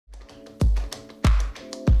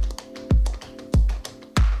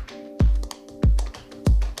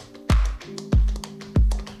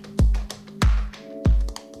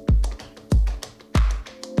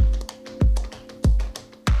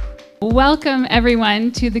Welcome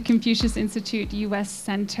everyone to the Confucius Institute U.S.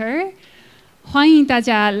 Center. 欢迎大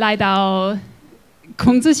家来到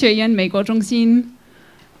孔子学院美国中心。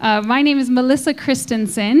My name is Melissa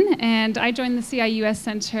Christensen, and I joined the CI U.S.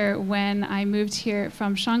 Center when I moved here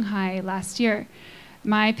from Shanghai last year.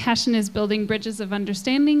 My passion is building bridges of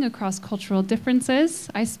understanding across cultural differences.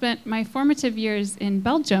 I spent my formative years in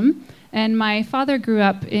Belgium, and my father grew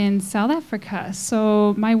up in South Africa,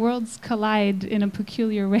 so my worlds collide in a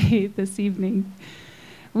peculiar way this evening.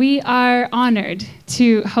 We are honored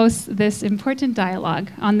to host this important dialogue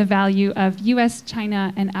on the value of U.S.,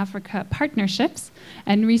 China, and Africa partnerships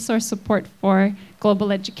and resource support for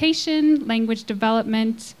global education, language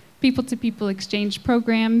development, people-to-people exchange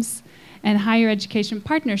programs, and higher education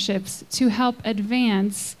partnerships to help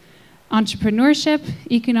advance entrepreneurship,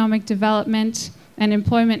 economic development, and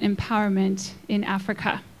employment empowerment in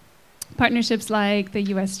Africa. Partnerships like the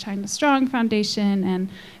U.S. China Strong Foundation and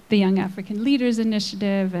the Young African Leaders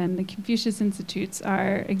Initiative and the Confucius Institutes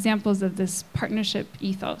are examples of this partnership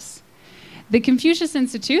ethos. The Confucius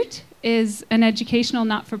Institute is an educational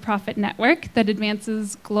not-for-profit network that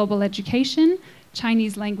advances global education,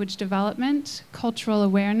 Chinese language development, cultural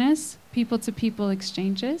awareness, people-to-people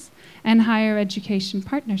exchanges, and higher education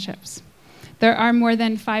partnerships. There are more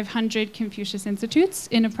than 500 Confucius Institutes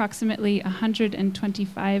in approximately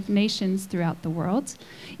 125 nations throughout the world,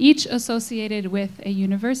 each associated with a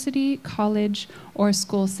university, college, or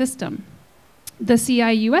school system. The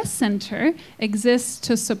CI U.S. Center exists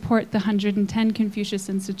to support the 110 Confucius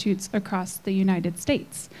Institutes across the United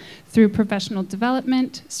States through professional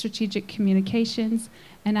development, strategic communications,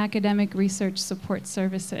 and academic research support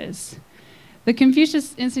services. The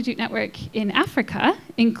Confucius Institute Network in Africa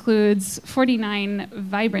includes 49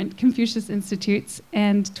 vibrant Confucius Institutes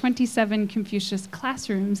and 27 Confucius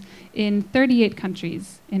classrooms in 38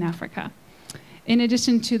 countries in Africa. In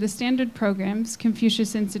addition to the standard programs,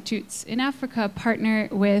 Confucius Institutes in Africa partner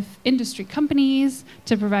with industry companies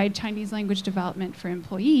to provide Chinese language development for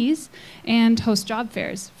employees and host job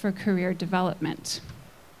fairs for career development.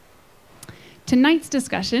 Tonight's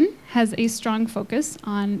discussion has a strong focus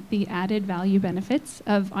on the added value benefits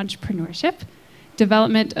of entrepreneurship,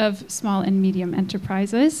 development of small and medium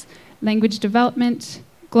enterprises, language development,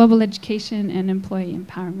 global education, and employee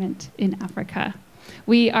empowerment in Africa.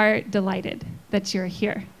 We are delighted that you're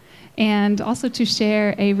here, and also to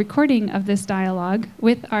share a recording of this dialogue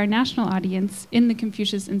with our national audience in the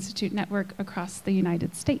Confucius Institute Network across the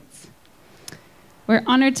United States. We're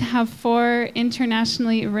honored to have 4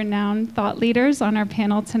 internationally renowned thought leaders on our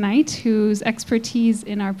panel tonight whose expertise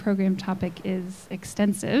in our program topic is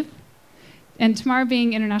extensive. And tomorrow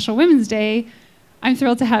being International Women's Day, I'm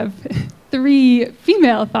thrilled to have 3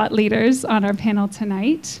 female thought leaders on our panel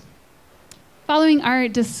tonight. Following our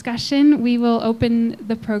discussion, we will open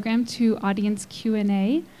the program to audience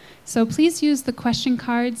Q&A. So please use the question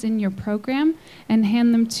cards in your program and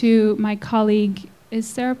hand them to my colleague, is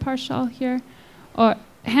Sarah Parshall here? Or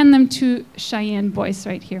hand them to Cheyenne Boyce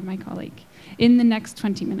right here, my colleague, in the next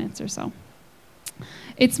 20 minutes or so.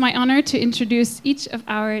 It's my honor to introduce each of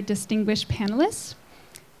our distinguished panelists.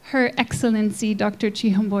 Her Excellency, Dr.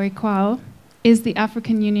 Chihombori-Quao, is the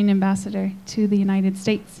African Union Ambassador to the United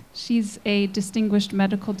States. She's a distinguished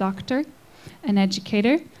medical doctor, an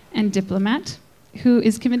educator, and diplomat who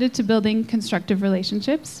is committed to building constructive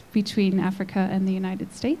relationships between Africa and the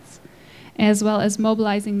United States, as well as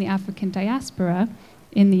mobilizing the African diaspora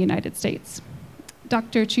in the United States.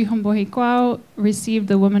 Dr. Chihombori-Quao received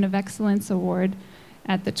the Woman of Excellence Award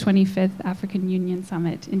at the 25th African Union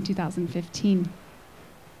Summit in 2015.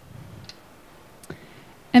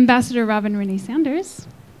 Ambassador Robin Renee Sanders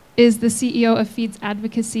is the CEO of Feeds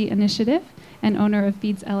Advocacy Initiative and owner of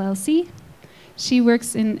Feeds LLC. She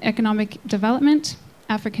works in economic development,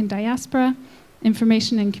 African diaspora,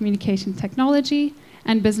 information and communication technology,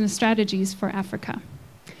 and business strategies for Africa.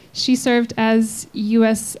 She served as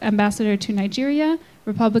U.S. Ambassador to Nigeria,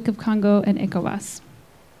 Republic of Congo, and ECOWAS.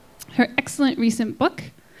 Her excellent recent book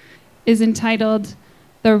is entitled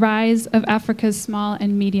The Rise of Africa's Small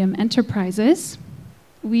and Medium Enterprises.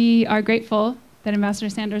 We are grateful that Ambassador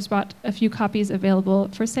Sanders brought a few copies available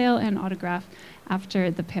for sale and autograph after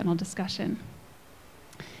the panel discussion.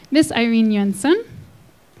 Ms. Irene Yuan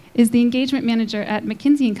is the engagement manager at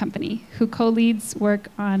McKinsey & Company, who co-leads work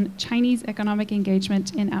on Chinese economic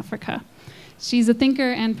engagement in Africa. She's a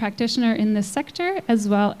thinker and practitioner in this sector, as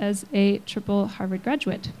well as a triple Harvard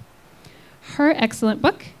graduate. Her excellent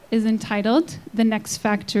book is entitled The Next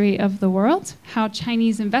Factory of the World: How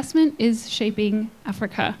Chinese Investment is Shaping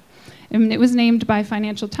Africa. And it was named by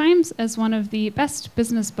Financial Times as one of the best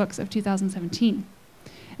business books of 2017.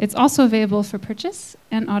 It's also available for purchase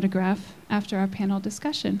and autograph after our panel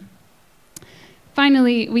discussion.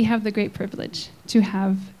 Finally, we have the great privilege to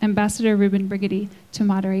have Ambassador Reuben Brigety to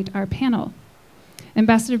moderate our panel.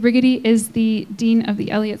 Ambassador Brigety is the Dean of the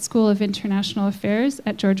Elliot School of International Affairs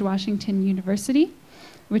at George Washington University,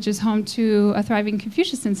 which is home to a thriving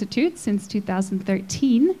Confucius Institute since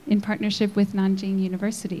 2013 in partnership with Nanjing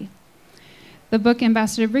University. The book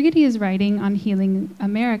Ambassador Brigety is writing on healing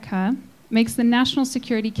America makes the national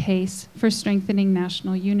security case for strengthening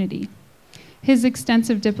national unity. His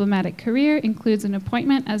extensive diplomatic career includes an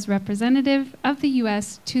appointment as representative of the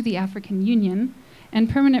U.S. to the African Union and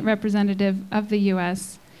permanent representative of the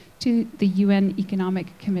U.S. to the UN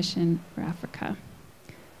Economic Commission for Africa.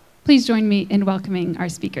 Please join me in welcoming our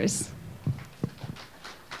speakers.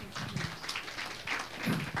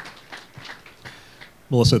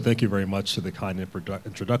 Melissa, thank you very much for the kind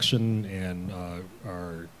introduction and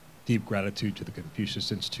our deep gratitude to the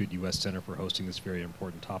Confucius Institute U.S. Center for hosting this very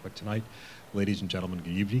important topic tonight. Ladies and gentlemen,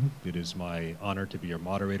 good evening. It is my honor to be your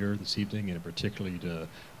moderator this evening, and particularly to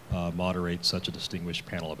moderate such a distinguished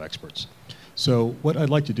panel of experts. So what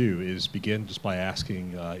I'd like to do is begin just by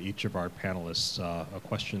asking each of our panelists a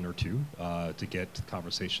question or two to get the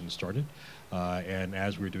conversation started. And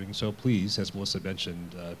as we're doing so, please, as Melissa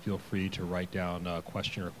mentioned, feel free to write down a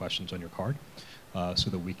question or questions on your card so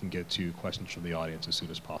that we can get to questions from the audience as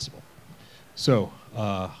soon as possible. So,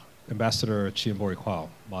 Ambassador Chihombori-Quao,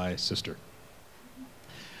 my sister.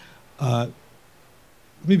 Let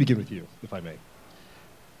me begin with you, if I may.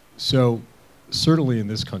 So, certainly in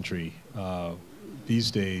this country,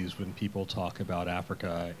 these days when people talk about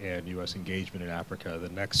Africa and U.S. engagement in Africa, the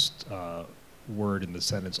next word in the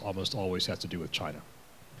sentence almost always has to do with China.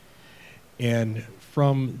 And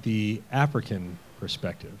from the African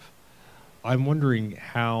perspective, I'm wondering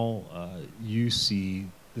how you see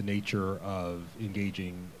the nature of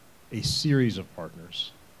engaging a series of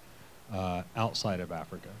partners outside of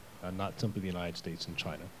Africa, not simply the United States and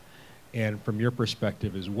China. And from your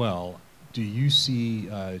perspective as well, do you see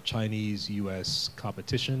Chinese-U.S.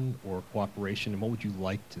 competition or cooperation, and what would you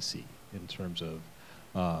like to see in terms of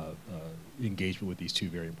engagement with these two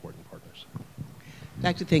very important partners? I'd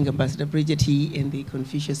like to thank Ambassador Brigety and the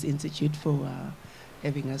Confucius Institute for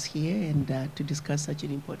having us here and to discuss such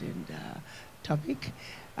an important topic.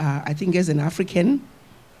 I think as an African,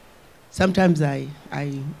 sometimes I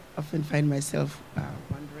often find myself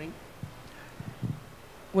wondering,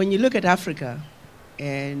 when you look at Africa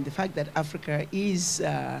and the fact that Africa is,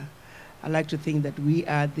 I like to think that we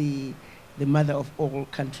are the mother of all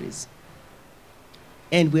countries.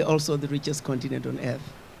 And we're also the richest continent on earth.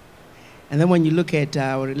 And then when you look at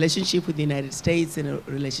our relationship with the United States and our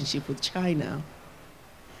relationship with China,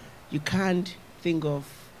 you can't think of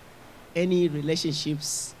any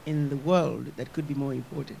relationships in the world that could be more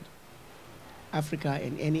important. Africa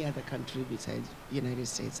and any other country besides the United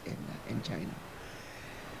States and China.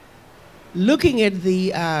 Looking at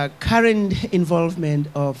the current involvement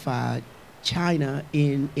of China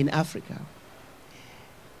in Africa,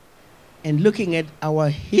 and looking at our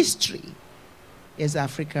history as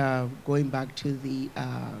Africa, going back to the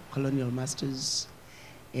colonial masters,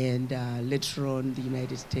 and later on the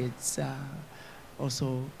United States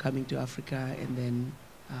also coming to Africa, and then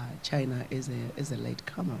China is a late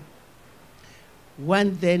comer.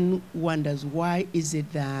 One then wonders, why is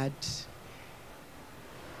it that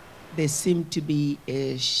there seemed to be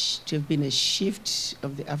to have been a shift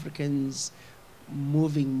of the Africans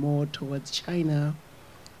moving more towards China,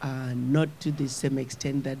 not to the same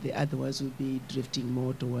extent that the others would be drifting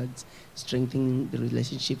more towards strengthening the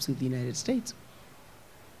relationships with the United States.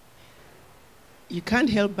 You can't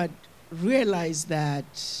help but realize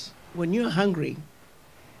that when you're hungry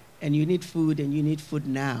and you need food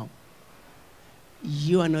now,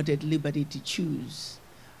 you are not at liberty to choose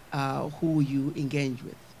who you engage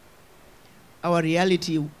with. Our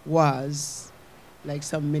reality was, like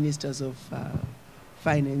some ministers of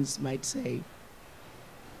finance might say,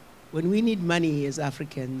 when we need money as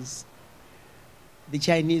Africans, the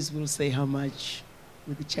Chinese will say how much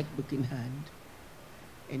with the checkbook in hand.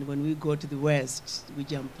 And when we go to the West, we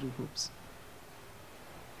jump through hoops.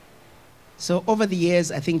 So over the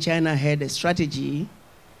years, I think China had a strategy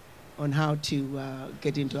on how to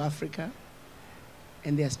get into Africa.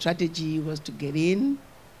 And their strategy was to get in,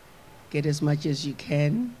 get as much as you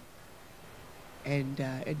can, and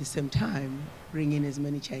at the same time, bring in as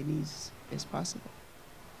many Chinese as possible.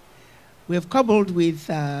 We have coupled with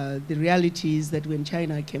the realities that when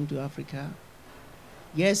China came to Africa,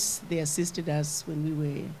 yes, they assisted us when we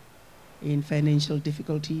were in financial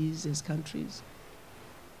difficulties as countries,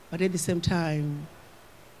 but at the same time,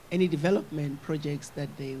 any development projects that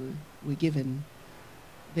they were given,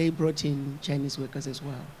 they brought in Chinese workers as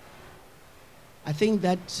well. I think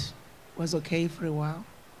that was okay for a while,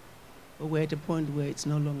 but we're at a point where it's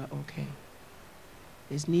no longer okay.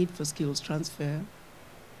 There's need for skills transfer,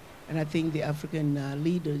 and I think the African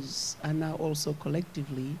leaders are now also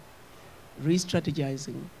collectively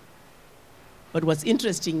re-strategizing. But what's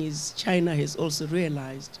interesting is China has also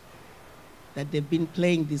realized that they've been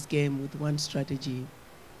playing this game with one strategy,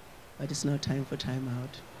 but it's not time for time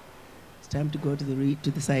out. It's time to go to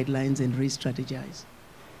the sidelines and re-strategize.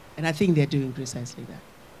 And I think they're doing precisely that.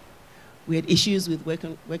 We had issues with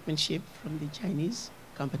workmanship from the Chinese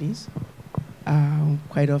companies.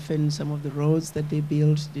 Quite often, some of the roads that they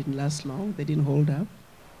built didn't last long. They didn't hold up.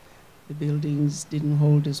 The buildings didn't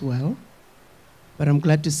hold as well. But I'm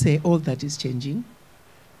glad to say all that is changing.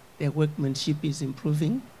 Their workmanship is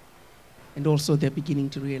improving. And also, they're beginning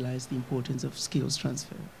to realize the importance of skills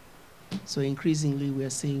transfer. So increasingly, we're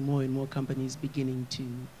seeing more and more companies beginning to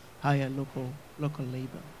hire local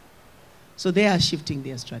labor. So they are shifting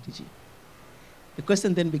their strategy. The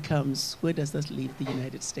question then becomes, where does that leave the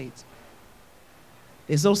United States?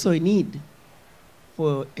 There's also a need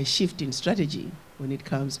for a shift in strategy when it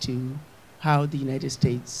comes to how the United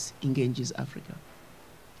States engages Africa.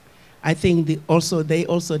 I think they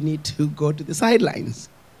also need to go to the sidelines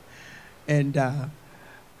and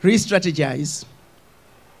re-strategize,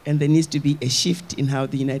 and there needs to be a shift in how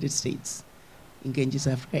the United States engages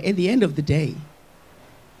Africa. At the end of the day,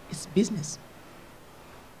 it's business.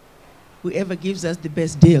 Whoever gives us the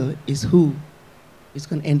best deal is who is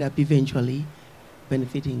going to end up eventually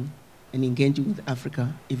benefiting and engaging with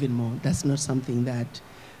Africa even more. That's not something that,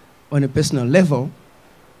 on a personal level,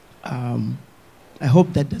 I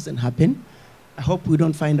hope that doesn't happen. I hope we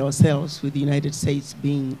don't find ourselves with the United States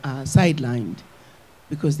being sidelined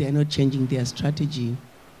because they are not changing their strategy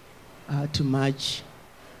to match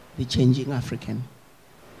the changing African.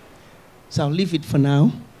 So I'll leave it for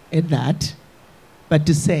now at that, but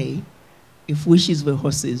to say, if wishes were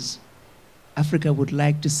horses, Africa would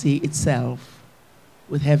like to see itself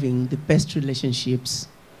with having the best relationships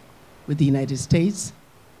with the United States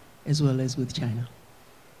as well as with China.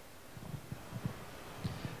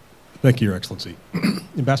 Thank you, Your Excellency.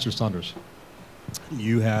 Ambassador Saunders,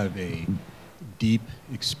 you have a deep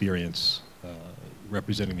experience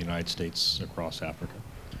representing the United States across Africa.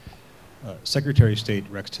 Secretary of State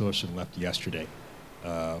Rex Tillerson left yesterday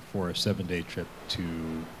for a 7-day trip to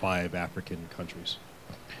 5 African countries.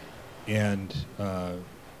 And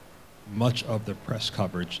much of the press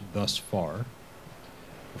coverage thus far,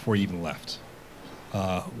 before he even left,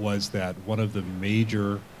 was that one of the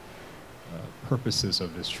major purposes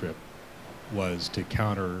of this trip was to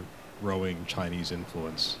counter growing Chinese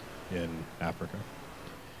influence in Africa.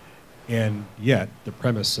 And yet, the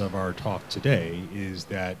premise of our talk today is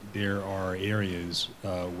that there are areas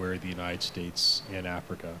where the United States and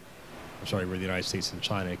where the United States and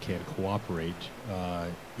China can cooperate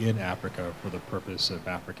in Africa for the purpose of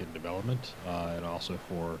African development and also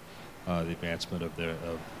for the advancement of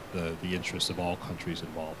the interests of all countries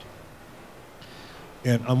involved.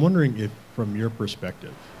 And I'm wondering if, from your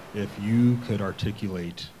perspective, if you could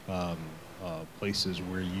articulate places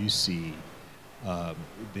where you see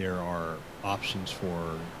there are options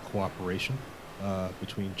for cooperation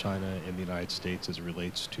between China and the United States as it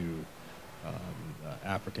relates to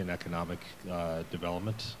African economic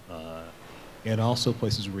development, and also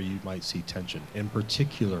places where you might see tension, in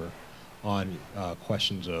particular on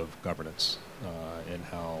questions of governance and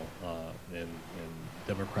how and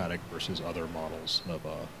democratic versus other models of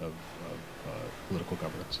political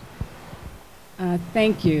governance.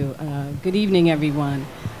 Thank you. Good evening, everyone.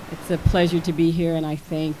 It's a pleasure to be here, and I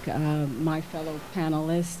thank my fellow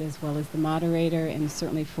panelists as well as the moderator, and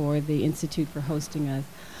certainly for the Institute for hosting us.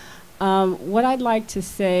 What I'd like to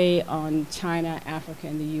say on China, Africa,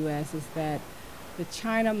 and the U.S. is that the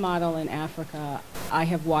China model in Africa I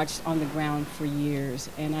have watched on the ground for years,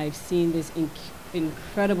 and I've seen this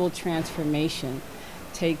incredible transformation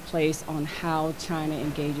take place on how China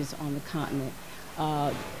engages on the continent.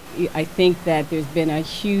 I think that there's been a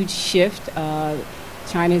huge shift.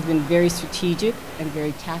 China has been very strategic and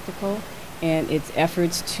very tactical in its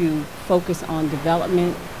efforts to focus on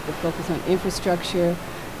development, to focus on infrastructure,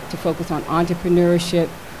 to focus on entrepreneurship.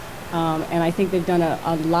 And I think they've done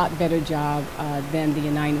a lot better job than the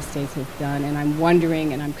United States has done. And I'm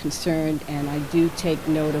wondering and I'm concerned, and I do take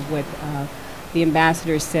note of what the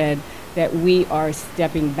ambassador said, that we are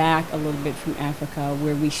stepping back a little bit from Africa,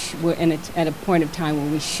 where we're at a point of time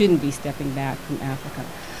where we shouldn't be stepping back from Africa.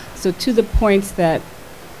 So to the points that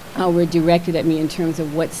were directed at me in terms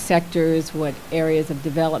of what sectors, what areas of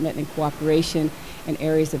development and cooperation and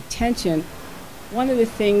areas of tension. One of the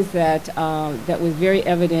things that, that was very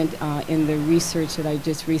evident in the research that I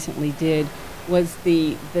just recently did was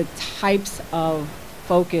the types of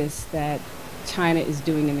focus that China is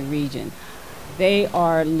doing in the region. They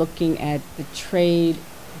are looking at the trade,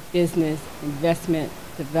 business, investment,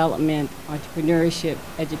 development, entrepreneurship,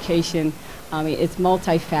 education. I mean, it's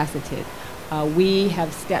multifaceted. We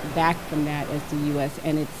have stepped back from that as the U.S.,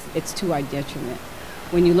 and it's to our detriment.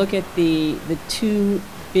 When you look at the two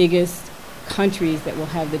biggest countries that will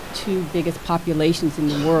have the two biggest populations in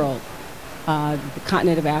the world, the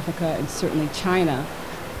continent of Africa and certainly China,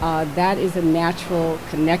 that is a natural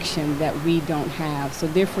connection that we don't have. So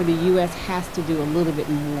therefore the U.S. has to do a little bit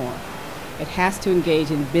more. It has to engage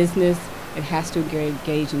in business, it has to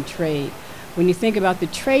engage in trade. When you think about the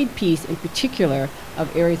trade piece in particular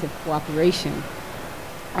of areas of cooperation,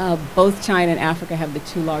 both China and Africa have the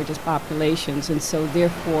two largest populations, and so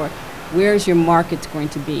therefore, where's your market going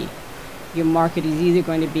to be? Your market is either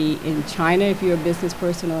going to be in China if you're a business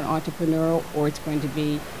person or an entrepreneur, or it's going to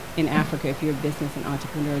be in Africa if you're a business and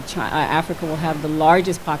entrepreneur. Africa will have the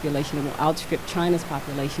largest population. It will outstrip China's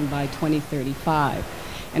population by 2035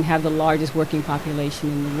 and have the largest working population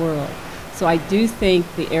in the world. So I do think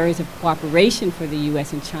the areas of cooperation for the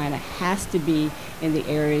U.S. and China has to be in the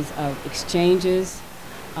areas of exchanges,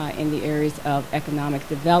 in the areas of economic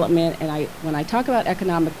development. And when I talk about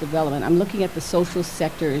economic development, I'm looking at the social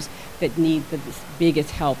sectors that need the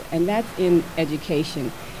biggest help, and that's in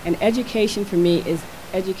education. And education for me is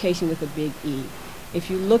education with a big E. If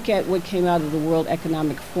you look at what came out of the World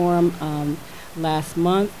Economic Forum last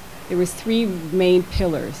month, there was three main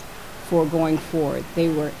pillars for going forward. They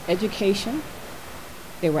were education,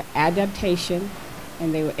 they were adaptation,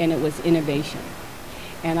 and it was innovation.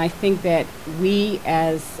 And I think that we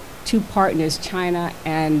as two partners, China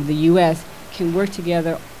and the U.S., can work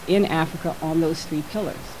together in Africa on those three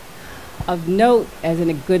pillars. Of note, as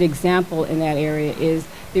a good example in that area, is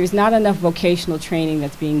there's not enough vocational training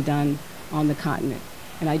that's being done on the continent.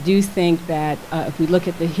 And I do think that if we look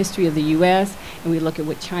at the history of the U.S. and we look at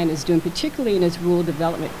what China is doing, particularly in its rural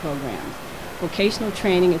development programs, vocational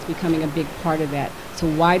training is becoming a big part of that. So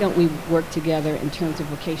why don't we work together in terms of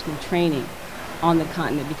vocational training on the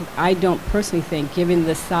continent? Because I don't personally think, given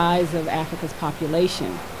the size of Africa's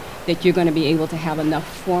population, that you're going to be able to have enough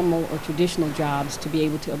formal or traditional jobs to be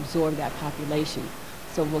able to absorb that population.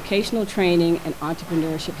 So vocational training and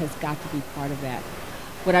entrepreneurship has got to be part of that.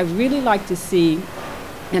 What I really like to see,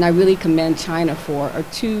 and I really commend China for, are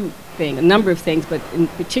two things, a number of things, but in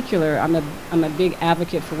particular, I'm a big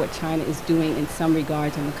advocate for what China is doing in some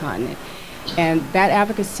regards on the continent. And that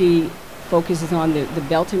advocacy focuses on the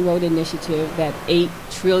Belt and Road Initiative, that $8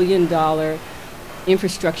 trillion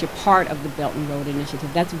infrastructure part of the Belt and Road Initiative.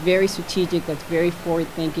 That's very strategic, that's very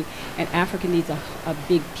forward-thinking, and Africa needs a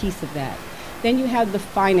big piece of that. Then you have the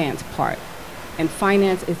finance part, and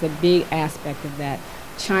finance is a big aspect of that.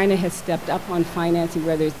 China has stepped up on financing,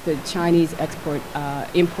 whether it's the Chinese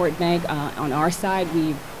Import Bank. On our side,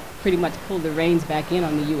 we've pretty much pulled the reins back in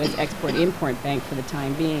on the U.S. Export-Import Bank for the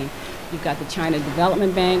time being. You've got the China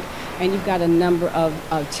Development Bank, and you've got a number of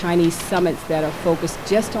Chinese summits that are focused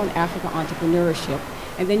just on Africa entrepreneurship.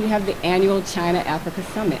 And then you have the annual China-Africa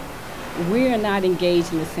Summit. We are not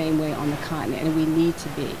engaged in the same way on the continent, and we need to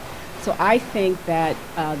be. So I think that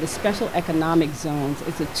the special economic zones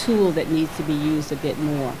is a tool that needs to be used a bit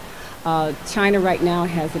more. China right now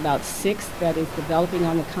has about 6 that is developing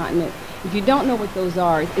on the continent. If you don't know what those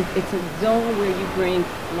are, it's a zone where you bring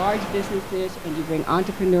large businesses and you bring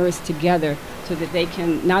entrepreneurs together so that they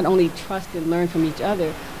can not only trust and learn from each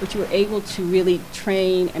other, but you're able to really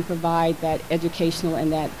train and provide that educational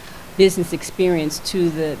and that business experience to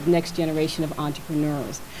the next generation of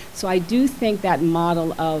entrepreneurs. So I do think that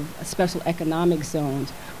model of special economic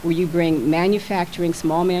zones where you bring manufacturing,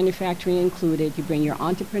 small manufacturing included, you bring your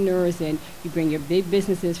entrepreneurs in, you bring your big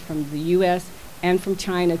businesses from the U.S. and from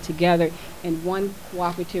China together in one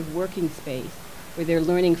cooperative working space where they're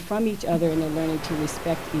learning from each other and they're learning to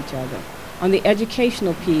respect each other. On the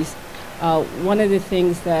educational piece, one of the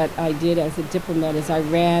things that I did as a diplomat is I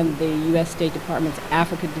ran the U.S. State Department's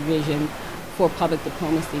Africa Division for Public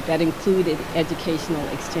Diplomacy. That included educational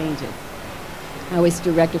exchanges. I was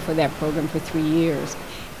director for that program for 3 years.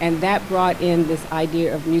 And that brought in this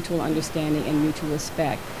idea of mutual understanding and mutual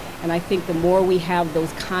respect. And I think the more we have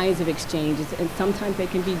those kinds of exchanges, and sometimes they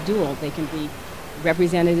can be dual, they can be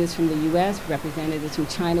representatives from the U.S., representatives from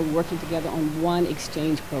China working together on one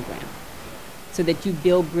exchange program. so that you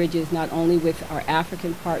build bridges not only with our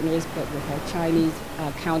African partners, but with our Chinese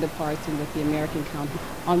counterparts and with the American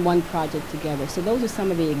counterparts on one project together. So those are some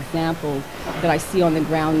of the examples that I see on the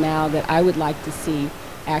ground now that I would like to see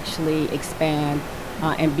actually expand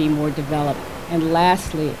and be more developed. And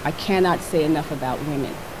lastly, I cannot say enough about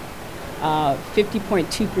women.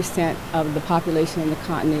 50.2% of the population on the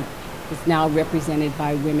continent is now represented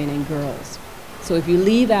by women and girls. So if you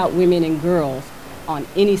leave out women and girls on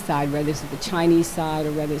any side, whether it's the Chinese side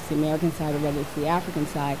or whether it's the American side or whether it's the African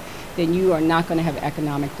side, then you are not going to have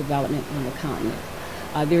economic development on the continent.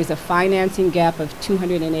 There's a financing gap of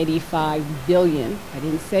 $285 billion. I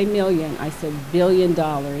didn't say million, I said $1 billion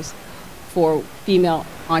for female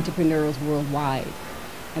entrepreneurs worldwide.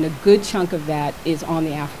 And a good chunk of that is on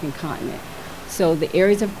the African continent. So the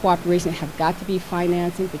areas of cooperation have got to be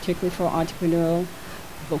financing, particularly for entrepreneurial,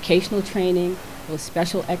 vocational training, those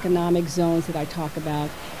special economic zones that I talk about,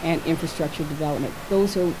 and infrastructure development.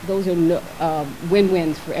 Those are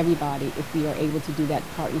win-wins for everybody if we are able to do that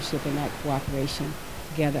partnership and that cooperation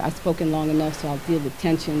together. I've spoken long enough, so I'll deal with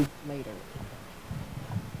tensions later.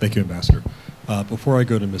 Thank you, Ambassador. Before I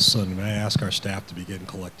go to Ms. Sun, may I ask our staff to begin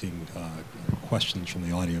collecting questions from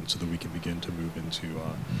the audience so that we can begin to move into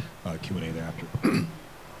Q&A thereafter.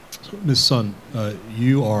 So, Ms. Sun,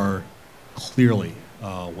 you are clearly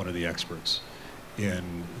one of the experts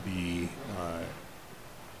in the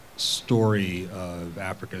story of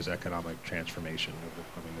Africa's economic transformation over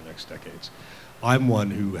the next decades. I'm one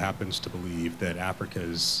who happens to believe that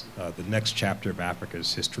the next chapter of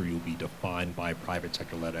Africa's history will be defined by private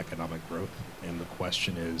sector-led economic growth. And the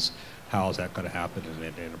question is, how is that going to happen and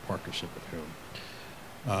in a partnership with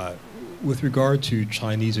whom? With regard to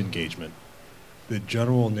Chinese engagement, the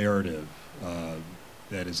general narrative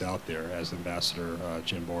that is out there, as Ambassador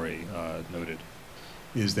Chihombori noted,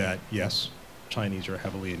 is that yes, Chinese are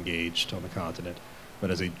heavily engaged on the continent, but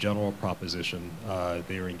as a general proposition,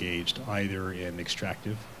 they are engaged either in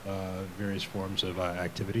extractive various forms of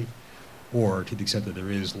activity, or to the extent that there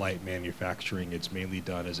is light manufacturing, it's mainly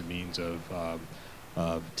done as a means of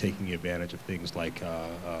taking advantage of things like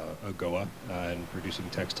AGOA and producing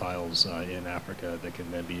textiles in Africa that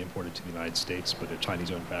can then be imported to the United States, but at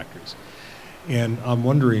Chinese-owned factories. And I'm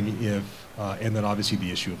wondering if, and then obviously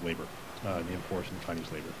the issue of labor, the importation of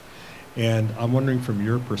Chinese labor. And I'm wondering from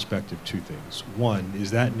your perspective, two things. One,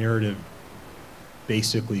 is that narrative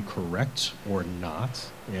basically correct or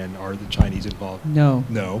not? And are the Chinese involved? No.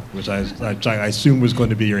 No, which I assume was going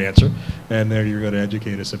to be your answer. And then you're going to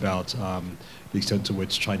educate us about the extent to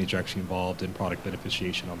which Chinese are actually involved in product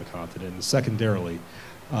beneficiation on the continent. And secondarily,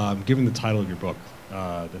 given the title of your book,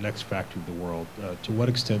 The Next Factory of the World, to what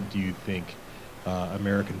extent do you think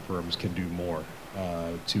American firms can do more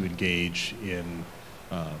to engage in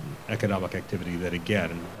economic activity that,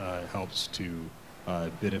 again, helps to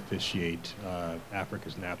beneficiate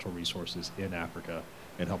Africa's natural resources in Africa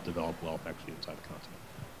and help develop wealth actually inside the continent?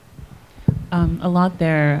 A lot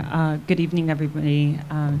there. Good evening, everybody.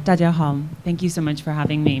 大家好. Thank you so much for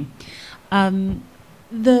having me. I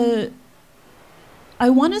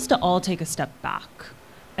want us to all take a step back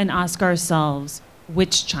and ask ourselves,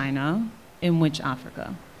 which China in which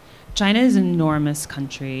Africa? China is an enormous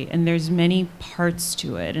country, and there's many parts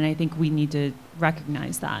to it, and I think we need to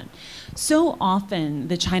recognize that. So often,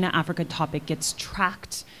 the China-Africa topic gets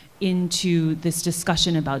tracked into this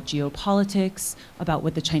discussion about geopolitics, about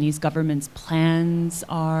what the Chinese government's plans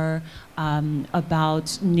are,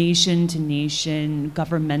 about nation-to-nation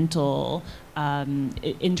governmental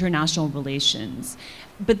international relations.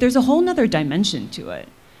 But there's a whole other dimension to it.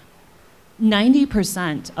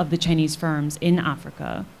 90% of the Chinese firms in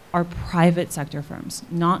Africa are private sector firms,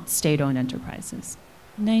 not state-owned enterprises.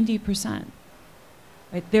 90%.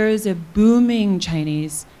 Right? There is a booming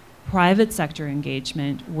Chinese private sector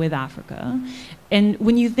engagement with Africa. And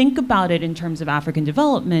when you think about it in terms of African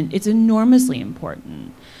development, it's enormously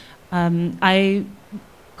important. I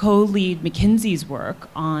co-lead McKinsey's work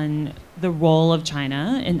on the role of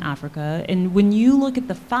China in Africa. And when you look at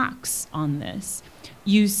the facts on this,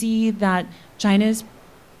 you see that China is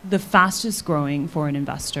the fastest growing foreign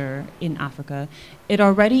investor in Africa. It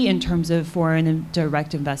already, in terms of foreign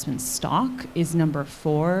direct investment stock, is number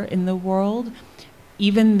 4 in the world,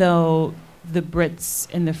 even though the Brits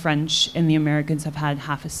and the French and the Americans have had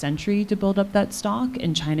half a century to build up that stock,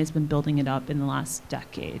 and China's been building it up in the last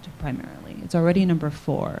decade, primarily. It's already number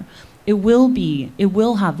 4. It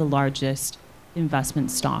will have the largest investment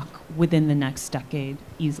stock within the next decade,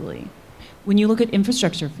 easily. When you look at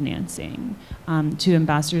infrastructure financing, to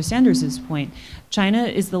Ambassador Sanders' point, China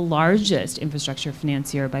is the largest infrastructure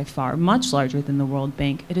financier by far, much larger than the World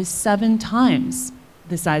Bank. It is 7 times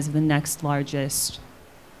the size of the next largest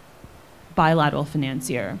bilateral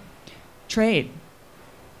financier. Trade,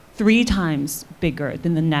 3 times bigger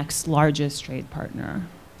than the next largest trade partner,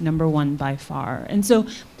 #1 by far. And so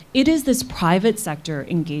it is this private sector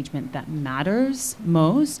engagement that matters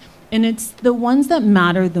most, and it's the ones that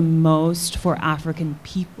matter the most for African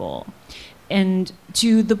people. And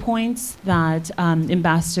to the points that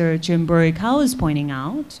Ambassador Chihombori-Quao is pointing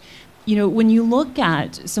out, you know, when you look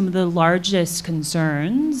at some of the largest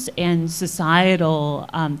concerns and societal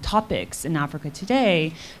topics in Africa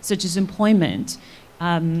today, such as employment,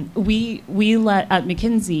 we at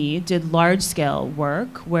McKinsey did large-scale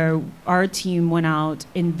work where our team went out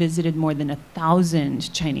and visited more than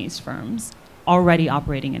 1,000 Chinese firms already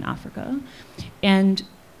operating in Africa. And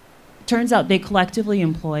turns out they collectively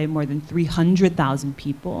employ more than 300,000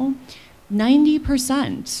 people.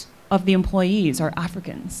 90% of the employees are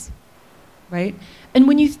Africans, right? And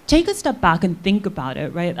when you take a step back and think about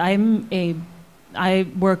it, right, I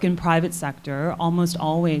work in private sector, almost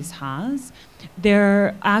always has.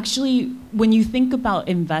 They're actually, when you think about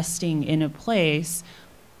investing in a place,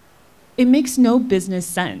 it makes no business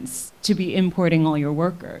sense to be importing all your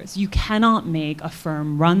workers. You cannot make a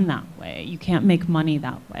firm run that way. You can't make money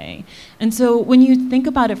that way. And so when you think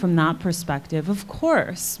about it from that perspective, of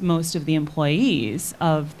course, most of the employees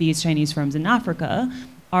of these Chinese firms in Africa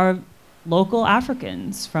are local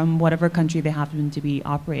Africans from whatever country they happen to be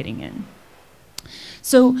operating in.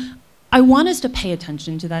 So I want us to pay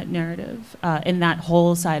attention to that narrative and that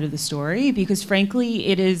whole side of the story, because frankly,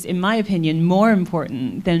 it is, in my opinion, more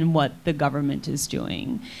important than what the government is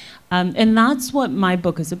doing. And that's what my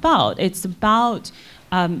book is about. It's about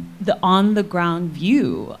the on-the-ground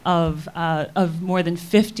view of more than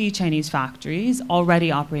 50 Chinese factories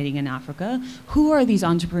already operating in Africa. Who are these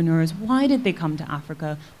entrepreneurs? Why did they come to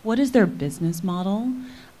Africa? What is their business model?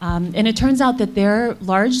 And it turns out that they're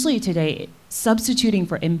largely today substituting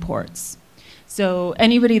for imports. So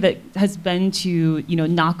anybody that has been to, you know,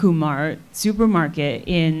 Nakumart supermarket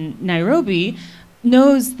in Nairobi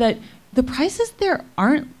knows that the prices there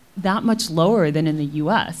aren't that much lower than in the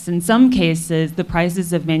US. In some cases, the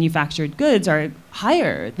prices of manufactured goods are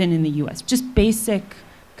higher than in the US, just basic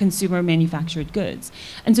consumer manufactured goods.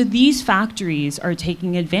 And so these factories are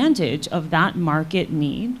taking advantage of that market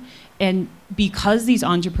need. And because these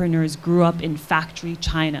entrepreneurs grew up in factory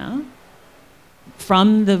China,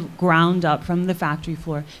 from the ground up, from the factory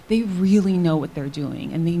floor, they really know what they're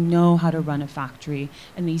doing, and they know how to run a factory,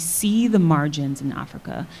 and they see the margins in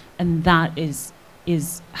Africa, and that is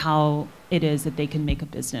how it is that they can make a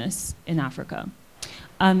business in Africa.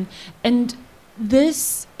 And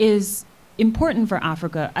this is important for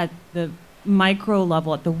Africa at the micro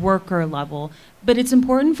level, at the worker level, but it's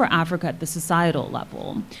important for Africa at the societal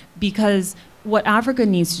level, because what Africa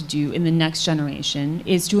needs to do in the next generation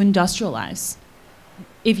is to industrialize.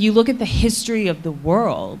 If you look at the history of the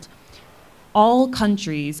world, all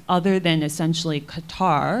countries other than essentially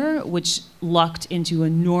Qatar, which lucked into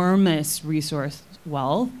enormous resource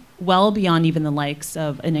wealth, well beyond even the likes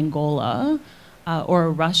of an Angola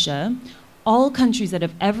or Russia, all countries that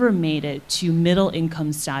have ever made it to middle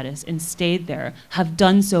income status and stayed there have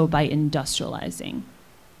done so by industrializing.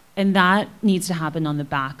 And that needs to happen on the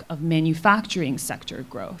back of manufacturing sector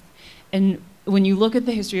growth. And when you look at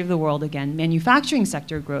the history of the world, again, manufacturing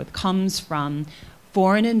sector growth comes from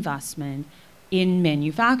foreign investment in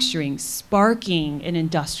manufacturing, sparking an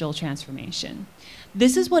industrial transformation.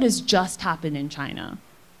 This is what has just happened in China.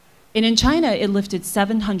 And in China, it lifted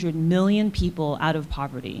 700 million people out of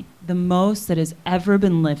poverty, the most that has ever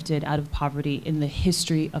been lifted out of poverty in the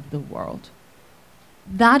history of the world.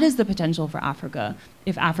 That is the potential for Africa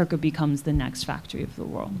if Africa becomes the next factory of the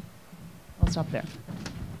world. I'll stop there.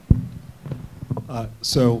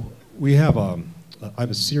 So we have, I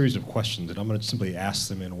have a series of questions, and I'm going to simply ask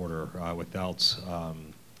them in order without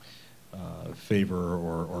favor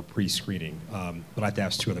or pre-screening. But I have to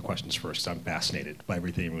ask 2 other questions first. I'm fascinated by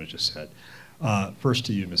everything everyone just said. First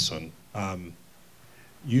to you, Ms. Sun.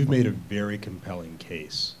 You've made a very compelling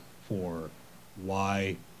case for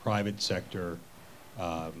why private sector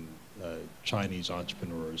Chinese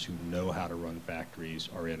entrepreneurs who know how to run factories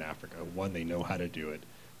are in Africa. 1, they know how to do it.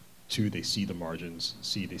 2, they see the margins,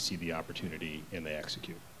 they see the opportunity, and they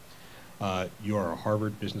execute. You are a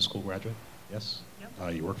Harvard Business School graduate, yes?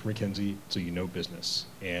 Yep. You work for McKinsey, so you know business.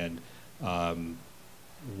 And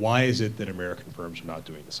why is it that American firms are not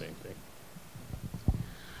doing the same thing?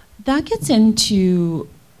 That gets into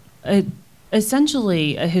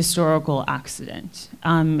essentially a historical accident.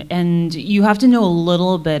 And you have to know a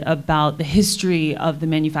little bit about the history of the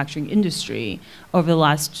manufacturing industry over the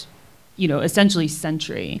last essentially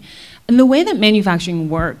century. And the way that manufacturing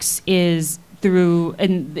works is through,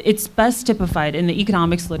 and it's best typified in the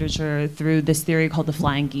economics literature through this theory called the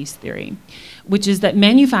flying geese theory, which is that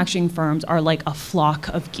manufacturing firms are like a flock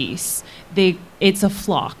of geese. It's a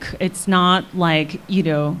flock. It's not like,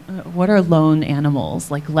 what are lone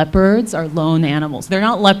animals? Like leopards are lone animals. They're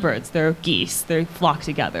not leopards, they're geese. They flock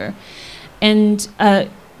together. And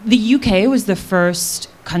the UK was the first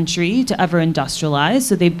country to ever industrialize,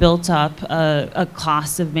 so they built up a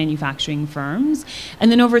class of manufacturing firms.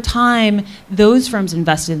 And then over time, those firms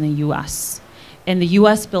invested in the U.S., and the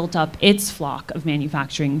U.S. built up its flock of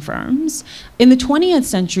manufacturing firms. In the 20th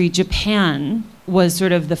century, Japan was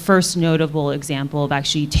sort of the first notable example of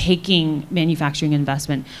actually taking manufacturing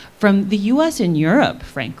investment from the U.S. and Europe,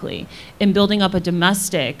 frankly, and building up a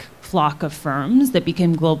domestic flock of firms that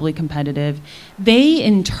became globally competitive. They,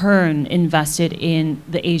 in turn, invested in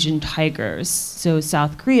the Asian tigers, so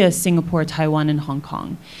South Korea, Singapore, Taiwan, and Hong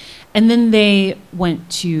Kong. And then they went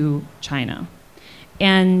to China.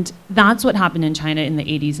 And that's what happened in China in the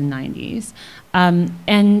 80s and 90s.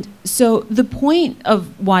 And so the point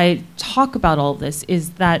of why I talk about all this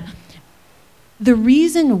is that the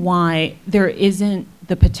reason why there isn't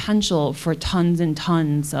the potential for tons and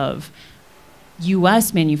tons of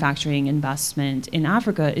U.S. manufacturing investment in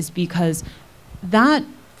Africa is because that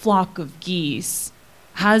flock of geese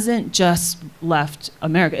hasn't just left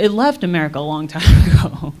America. It left America a long time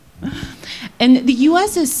ago. And the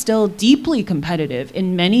U.S. is still deeply competitive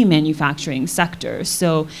in many manufacturing sectors.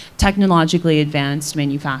 So technologically advanced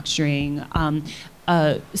manufacturing,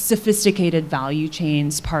 sophisticated value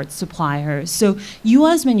chains, parts suppliers. So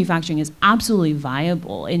U.S. manufacturing is absolutely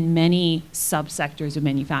viable in many subsectors of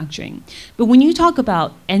manufacturing. But when you talk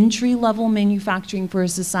about entry-level manufacturing for a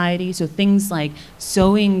society, so things like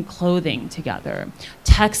sewing clothing together,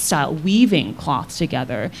 textile, weaving cloth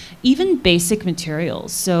together, even basic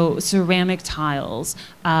materials, so ceramic tiles,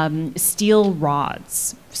 steel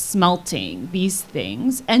rods, smelting, these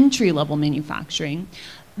things, entry-level manufacturing,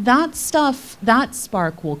 that stuff, that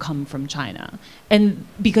spark will come from China. And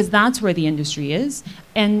because that's where the industry is.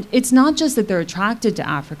 And it's not just that they're attracted to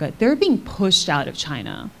Africa, they're being pushed out of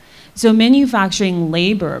China. So manufacturing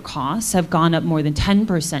labor costs have gone up more than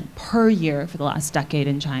 10% per year for the last decade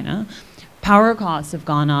in China. Power costs have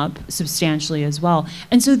gone up substantially as well.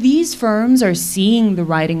 And so these firms are seeing the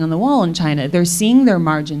writing on the wall in China. They're seeing their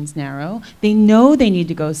margins narrow. They know they need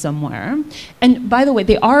to go somewhere. And by the way,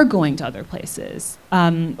 they are going to other places.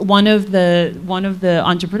 One of the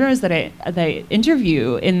entrepreneurs that I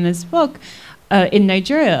interview in this book in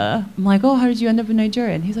Nigeria, I'm like, oh, how did you end up in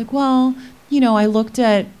Nigeria? And he's like, well, I looked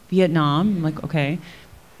at Vietnam. I'm like, okay.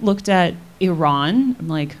 Looked at Iran. I'm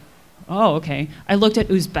like, oh, okay. I looked at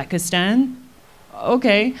Uzbekistan.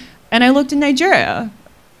 Okay. And I looked at Nigeria.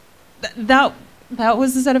 That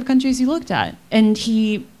was the set of countries he looked at. And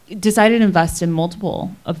he decided to invest in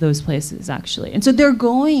multiple of those places, actually. And so they're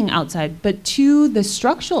going outside. But to the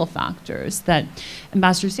structural factors that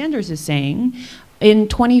Ambassador Sanders is saying, in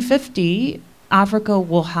 2050, Africa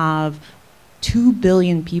will have 2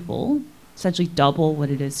 billion people, essentially double what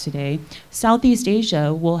it is today. Southeast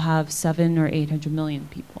Asia will have 700 or 800 million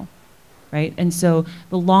people. Right? And so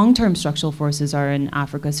the long-term structural forces are in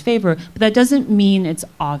Africa's favor, but that doesn't mean it's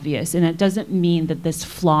obvious, and it doesn't mean that this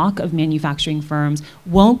flock of manufacturing firms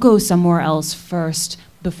won't go somewhere else first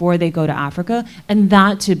before they go to Africa, and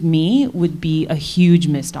that, to me, would be a huge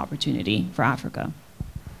missed opportunity for Africa.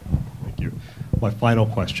 Thank you. My final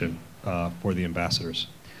question for the ambassadors.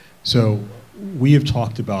 So we have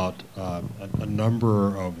talked about a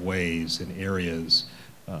number of ways and areas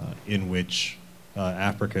in which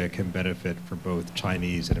Africa can benefit from both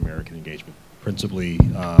Chinese and American engagement, principally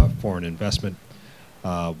foreign investment.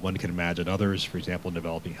 One can imagine others, for example,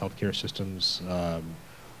 developing healthcare systems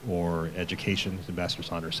or education, as Ambassador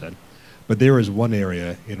Sanders said. But there is one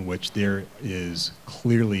area in which there is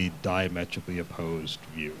clearly diametrically opposed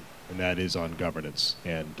view, and that is on governance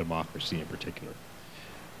and democracy in particular.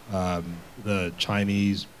 The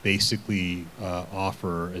Chinese basically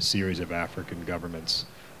offer a series of African governments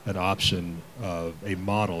an option of a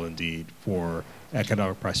model, indeed, for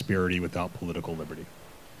economic prosperity without political liberty.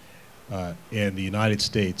 And the United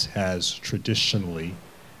States has traditionally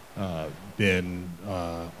been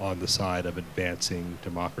on the side of advancing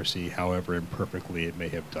democracy, however imperfectly it may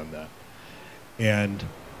have done that. And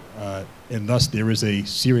thus there is a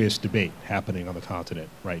serious debate happening on the continent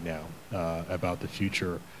right now about the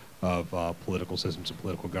future of political systems and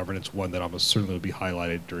political governance, one that almost certainly will be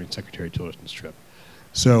highlighted during Secretary Tillerson's trip.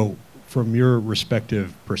 So from your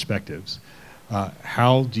respective perspectives,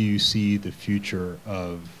 How do you see the future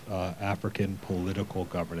of African political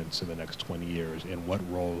governance in the next 20 years, and what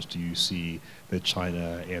roles do you see that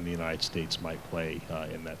China and the United States might play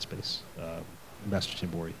in that space? Ambassador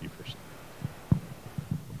Chihombori, you first.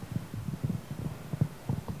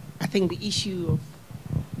 I think the issue of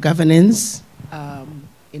governance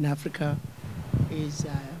in Africa is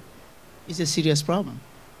a serious problem.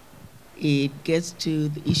 It gets to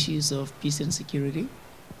the issues of peace and security.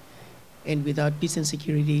 And without peace and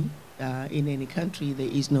security in any country, there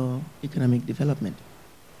is no economic development.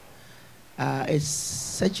 It's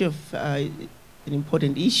such an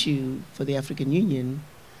important issue for the African Union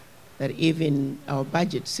that even our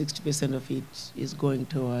budget, 60% of it is going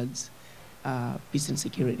towards peace and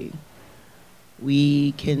security.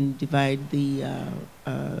 We can divide the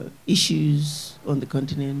issues on the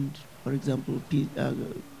continent, for example,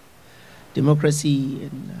 democracy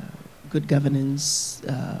and good governance.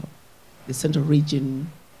 The central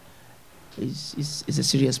region is a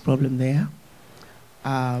serious problem there.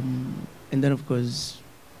 And then, of course,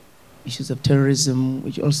 issues of terrorism,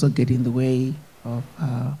 which also get in the way of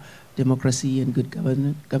democracy and good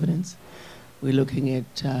governance. We're looking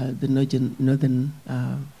at the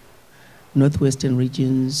northwestern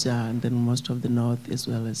regions, and then most of the north, as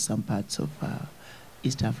well as some parts of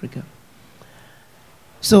East Africa.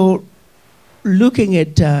 So, looking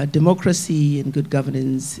at democracy and good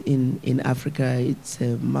governance in Africa, it's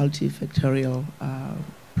a multifactorial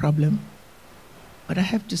problem. But I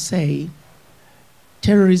have to say,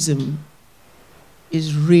 terrorism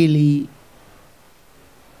is really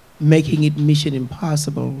making it mission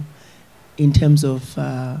impossible in terms of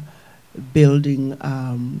building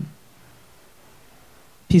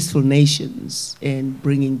peaceful nations and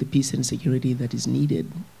bringing the peace and security that is needed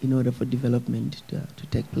in order for development to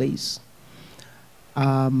take place.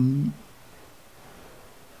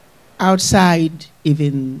 Outside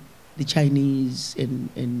even the Chinese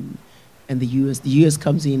and the U.S., the U.S.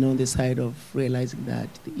 comes in on the side of realizing that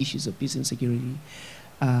the issues of peace and security,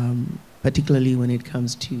 particularly when it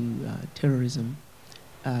comes to terrorism,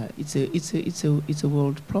 it's a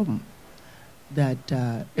world problem that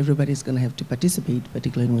everybody's going to have to participate,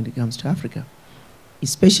 particularly when it comes to Africa,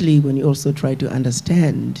 especially when you also try to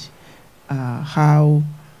understand how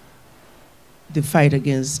the fight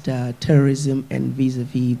against terrorism and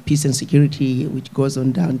vis-a-vis peace and security, which goes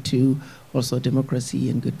on down to also democracy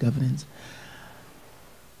and good governance.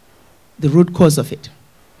 The root cause of it.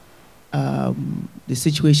 The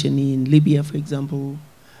situation in Libya, for example,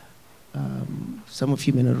 some of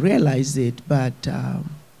you may not realize it, but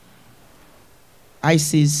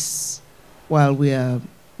ISIS, while we are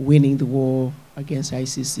winning the war against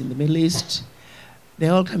ISIS in the Middle East,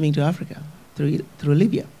 they're all coming to Africa through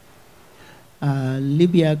Libya.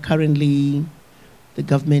 Libya currently, the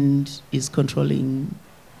government is controlling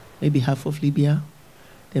maybe half of Libya.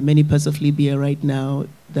 There are many parts of Libya right now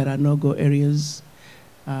that are no-go areas.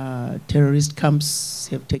 Terrorist camps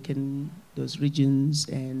have taken those regions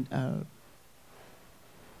and are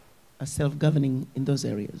self-governing in those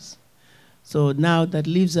areas. So now that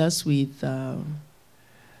leaves us with about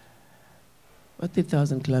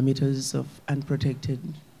 3,000 kilometers of unprotected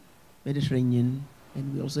Mediterranean,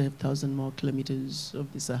 and we also have 1,000 more kilometers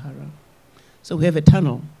of the Sahara. So we have a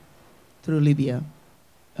tunnel through Libya,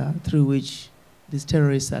 through which these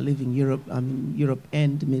terrorists are leaving Europe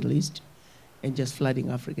and the Middle East, and just flooding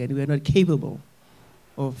Africa. And we are not capable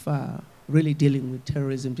of really dealing with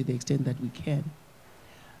terrorism to the extent that we can.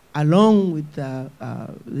 Along with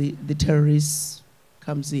the terrorists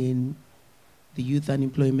comes in the youth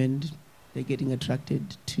unemployment. They're getting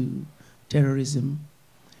attracted to terrorism.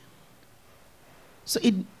 So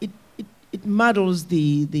it muddles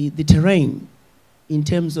the terrain in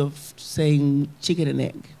terms of saying chicken and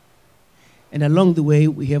egg. And along the way,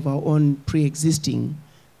 we have our own pre-existing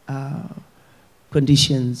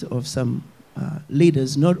conditions of some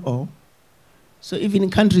leaders, not all. So even in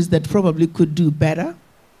countries that probably could do better,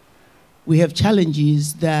 we have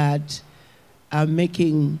challenges that are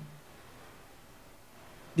making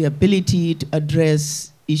the ability to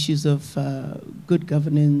address issues of good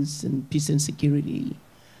governance and peace and security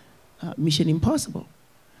mission impossible.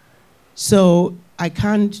 So I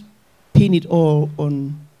can't pin it all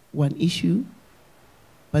on one issue,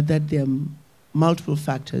 but that there are multiple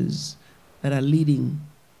factors that are leading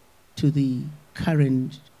to the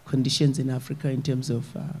current conditions in Africa in terms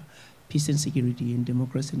of peace and security and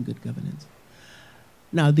democracy and good governance.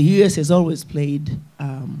 Now, the U.S. has always played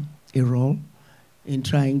a role in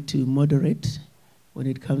trying to moderate when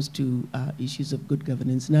it comes to issues of good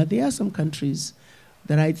governance. Now, there are some countries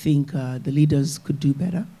that I think the leaders could do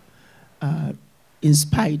better in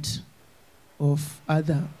spite of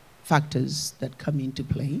other factors that come into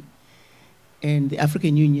play. And the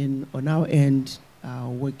African Union, on our end,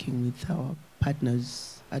 working with our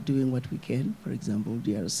partners, are doing what we can. For example,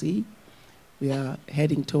 DRC. We are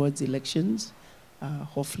heading towards elections,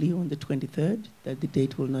 hopefully on the 23rd, that the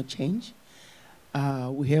date will not change.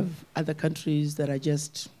 We have other countries that are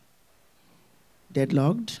just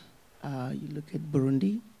deadlocked. You look at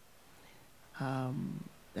Burundi.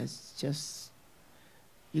 That's just,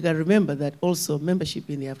 you got to remember that also membership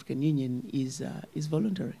in the African Union is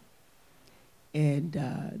voluntary. And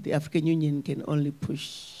the African Union can only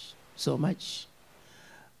push so much.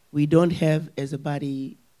 We don't have, as a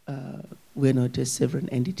body, we're not a sovereign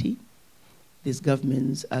entity. These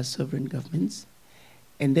governments are sovereign governments.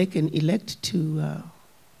 And they can elect to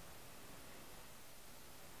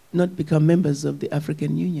not become members of the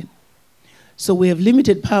African Union. So we have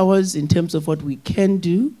limited powers in terms of what we can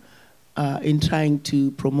do in trying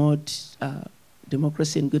to promote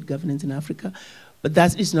democracy and good governance in Africa. But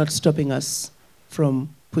that is not stopping us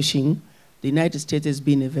from pushing. The United States has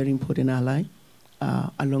been a very important ally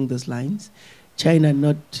along those lines. China,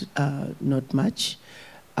 not much.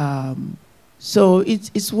 So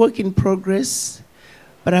it's work in progress.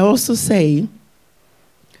 But I also say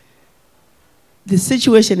the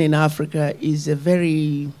situation in Africa is a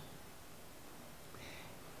very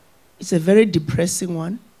depressing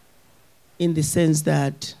one, in the sense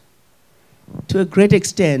that, to a great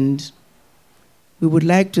extent, we would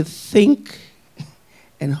like to think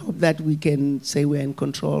and hope that we can say we're in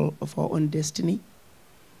control of our own destiny.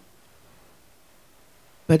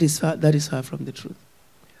 But that is far from the truth.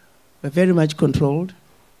 We're very much controlled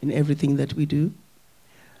in everything that we do.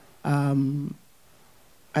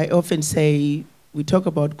 I often say, we talk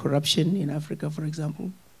about corruption in Africa, for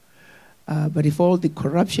example, but if all the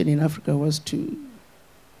corruption in Africa was to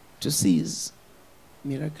cease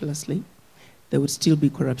miraculously, there would still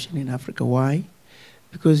be corruption in Africa. Why?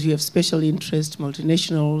 Because you have special interest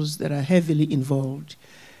multinationals that are heavily involved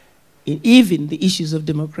in even the issues of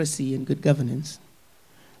democracy and good governance.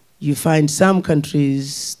 You find some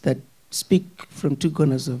countries that speak from two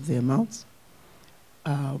corners of their mouths.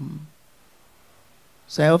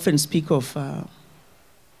 So I often speak of,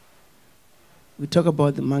 we talk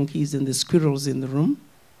about the monkeys and the squirrels in the room.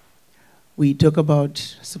 We talk about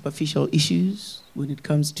superficial issues when it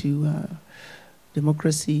comes to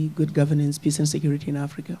democracy, good governance, peace and security in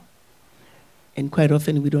Africa. And quite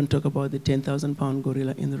often we don't talk about the 10,000-pound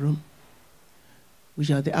gorilla in the room,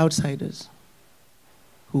 which are the outsiders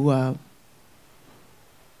who are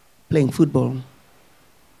playing football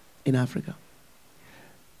in Africa.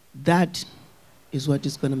 That is what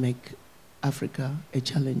is going to make Africa a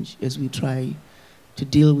challenge as we try to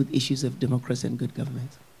deal with issues of democracy and good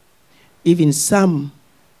governance. Even some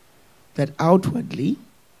that outwardly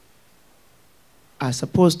are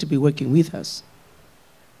supposed to be working with us,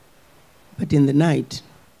 but in the night,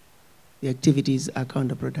 the activities are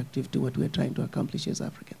counterproductive to what we're trying to accomplish as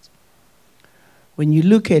Africans. When you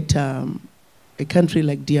look at a country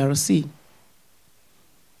like DRC,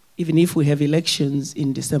 even if we have elections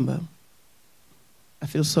in December, I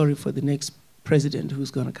feel sorry for the next president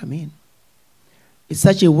who's going to come in. It's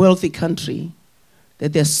such a wealthy country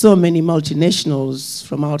that there's so many multinationals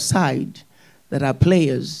from outside that are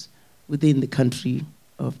players within the country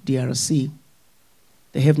of DRC.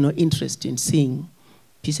 They have no interest in seeing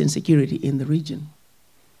peace and security in the region.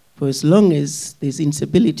 For as long as there's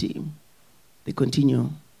instability, they continue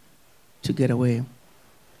to get away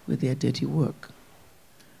with their dirty work.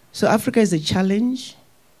 So Africa is a challenge.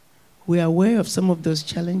 We are aware of some of those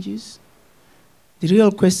challenges. The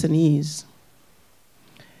real question is,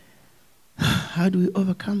 how do we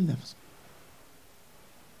overcome them?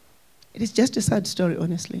 It is just a sad story,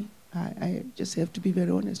 honestly. I just have to be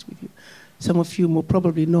very honest with you. Some of you will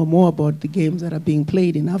probably know more about the games that are being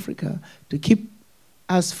played in Africa to keep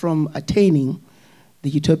us from attaining the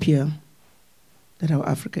utopia that our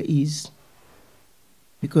Africa is,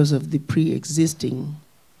 because of the pre-existing,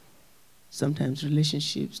 sometimes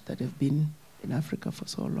relationships that have been in Africa for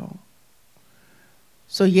so long.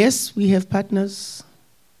 So yes, we have partners,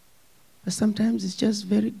 but sometimes it's just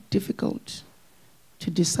very difficult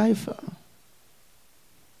to decipher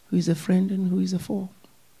who is a friend and who is a foe.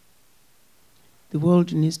 The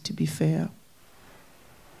world needs to be fair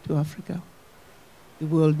to Africa. The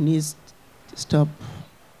world needs to stop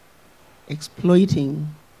exploiting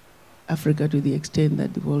Africa to the extent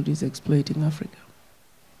that the world is exploiting Africa.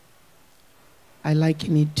 I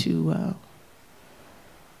liken it to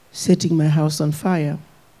setting my house on fire,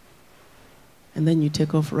 and then you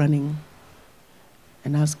take off running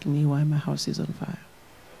and asking me why my house is on fire.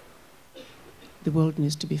 The world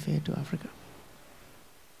needs to be fair to Africa.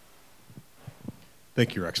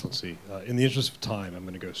 Thank you, Your Excellency. In the interest of time, I'm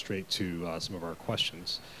going to go straight to some of our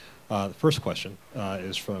questions. The first question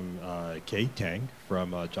is from Kate Tang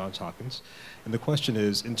from Johns Hopkins. And the question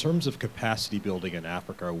is, in terms of capacity building in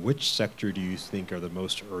Africa, which sector do you think are the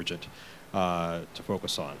most urgent to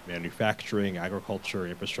focus on? Manufacturing, agriculture,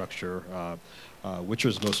 infrastructure, which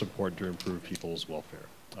is most important to improve people's welfare?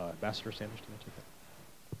 Ambassador Sanders, do you want to take that?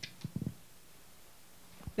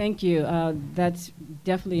 Thank you. That's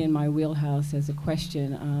definitely in my wheelhouse as a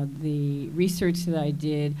question. The research that I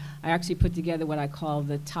did, I actually put together what I call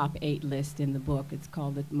the top 8 list in the book. It's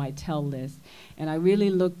called my TEL list. And I really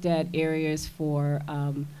looked at areas for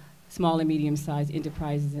small and medium-sized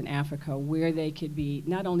enterprises in Africa where they could be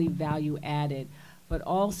not only value added, but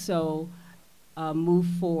also move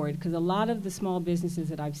forward. Because a lot of the small businesses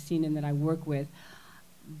that I've seen and that I work with,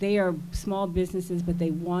 they are small businesses, but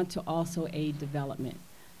they want to also aid development.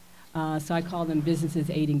 So I call them businesses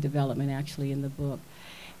aiding development, actually, in the book.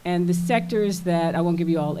 And the sectors that, I won't give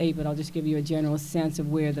you all 8, but I'll just give you a general sense of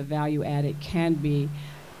where the value added can be.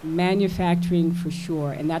 Manufacturing, for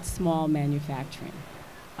sure, and that's small manufacturing.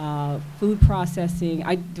 Food processing,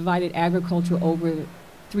 I divided agriculture over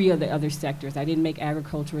 3 of the other sectors. I didn't make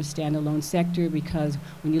agriculture a standalone sector because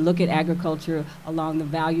when you look at agriculture along the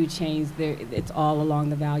value chains, it's all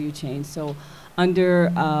along the value chain. So under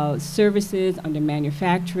services, under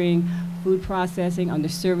manufacturing, food processing, under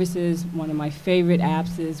services, one of my favorite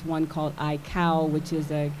apps is one called iCow, which is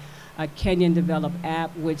a Kenyan-developed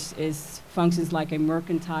app which functions like a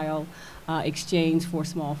mercantile exchange for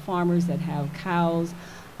small farmers that have cows.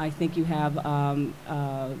 I think you have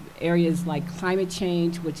areas like climate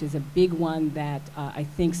change, which is a big one that I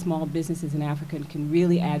think small businesses in Africa can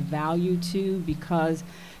really add value to because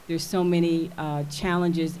there's so many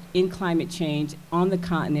challenges in climate change on the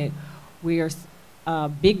continent where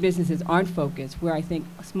big businesses aren't focused, where I think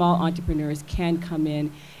small entrepreneurs can come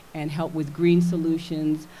in and help with green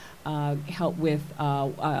solutions, help with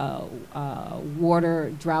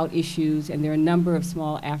water, drought issues, and there are a number of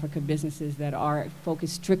small Africa businesses that are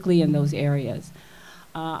focused strictly in those areas.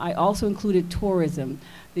 I also included tourism.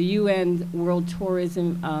 The UN World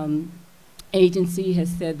Tourism Agency has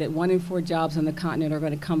said that 1 in 4 jobs on the continent are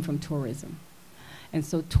going to come from tourism. And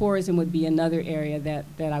so tourism would be another area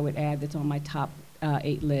that I would add that's on my top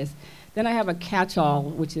 8 list. Then I have a catch-all,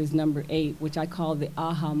 which is number 8, which I call the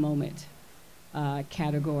aha moment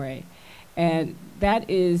category. And that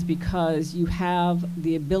is because you have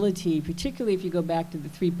the ability, particularly if you go back to the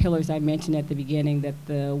 3 pillars I mentioned at the beginning that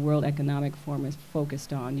the World Economic Forum is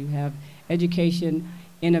focused on. You have education,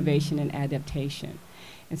 innovation, and adaptation.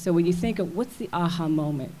 And so when you think of what's the aha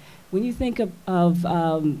moment, when you think of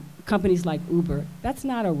companies like Uber, that's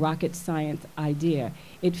not a rocket science idea.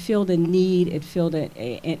 It filled a need, it filled an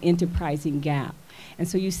enterprising gap. And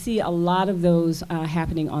so you see a lot of those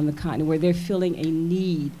happening on the continent where they're filling a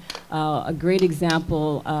need. A great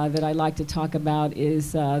example that I like to talk about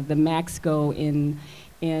is the Maxgo in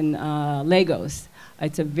Lagos.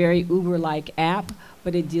 It's a very Uber-like app,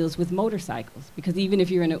 but it deals with motorcycles. Because even if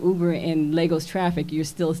you're in an Uber in Lagos traffic, you're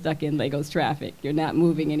still stuck in Lagos traffic. You're not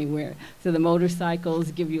moving anywhere. So the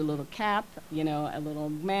motorcycles give you a little cap, you know, a little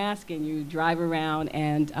mask, and you drive around,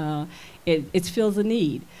 and it fills a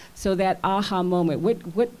need. So that aha moment,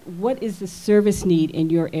 what is the service need in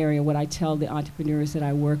your area? What I tell the entrepreneurs that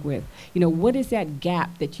I work with, you know, what is that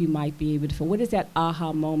gap that you might be able to fill? What is that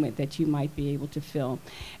aha moment that you might be able to fill?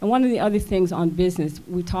 And one of the other things on business,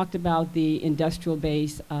 we talked about the industrial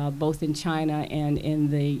base, both in China and in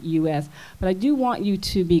the U.S., but I do want you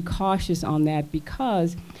to be cautious on that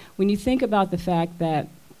because when you think about the fact that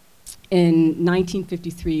in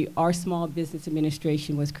 1953, our Small Business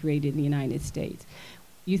Administration was created in the United States.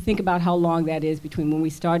 You think about how long that is between when we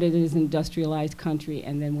started as an industrialized country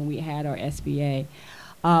and then when we had our SBA.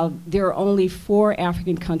 There are only 4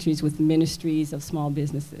 African countries with ministries of small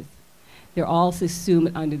businesses. They're all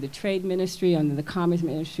assumed under the Trade Ministry, under the Commerce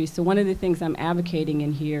Ministry. So one of the things I'm advocating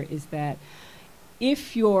in here is that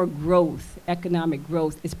if your growth, economic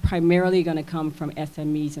growth, is primarily going to come from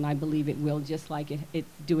SMEs, and I believe it will, just like it's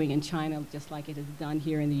doing in China, just like it has done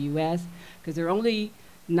here in the U.S., because there are only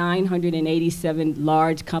 987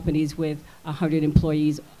 large companies with 100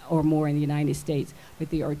 employees or more in the United States,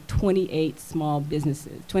 but there are 28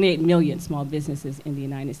 million small businesses in the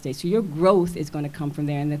United States. So your growth is going to come from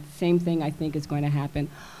there, and the same thing I think is going to happen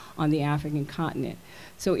on the African continent.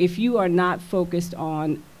 So if you are not focused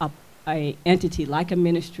on a a entity like a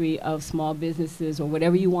ministry of small businesses or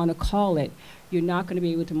whatever you want to call it, you're not going to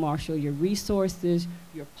be able to marshal your resources,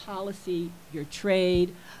 your policy, your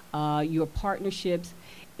trade, your partnerships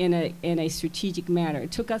in a strategic manner.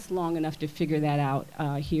 It took us long enough to figure that out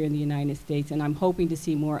here in the United States, and I'm hoping to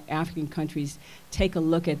see more African countries take a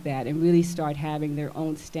look at that and really start having their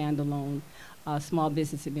own standalone small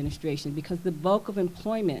business administration, because the bulk of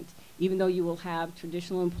employment, even though you will have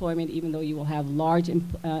traditional employment, even though you will have large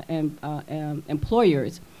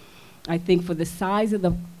employers, I think for the size of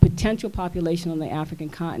the potential population on the African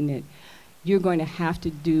continent, you're going to have to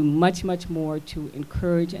do much, much more to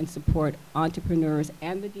encourage and support entrepreneurs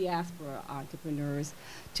and the diaspora entrepreneurs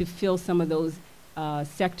to fill some of those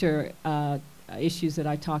sector issues that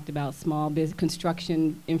I talked about: small business,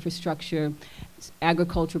 construction, infrastructure,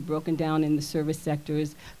 agriculture broken down in the service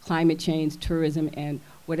sectors, climate change, tourism, and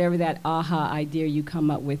whatever that aha idea you come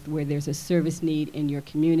up with, where there's a service need in your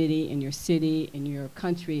community, in your city, in your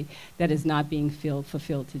country that is not being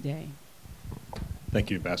fulfilled today. Thank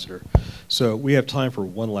you, Ambassador. So we have time for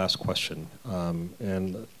one last question.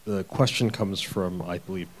 And the question comes from, I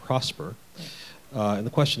believe, Prosper. And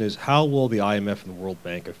the question is, how will the IMF and the World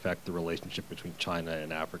Bank affect the relationship between China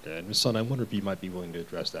and Africa? And Ms. Sun, I wonder if you might be willing to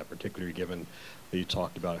address that, particularly given that you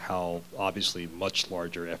talked about how obviously much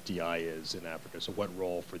larger FDI is in Africa. So what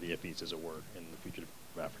role for the IFEs, as it were, in the future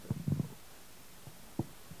of Africa?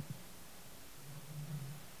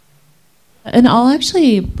 And I'll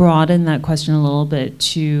actually broaden that question a little bit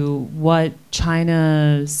to what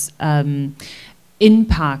China's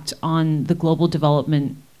impact on the global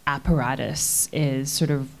development apparatus is sort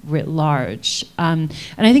of writ large. And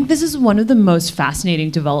I think this is one of the most fascinating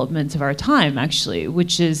developments of our time, actually,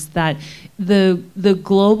 which is that the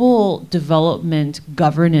global development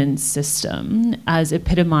governance system, as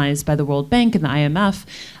epitomized by the World Bank and the IMF,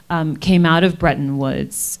 came out of Bretton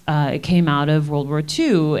Woods. It came out of World War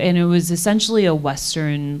II, and it was essentially a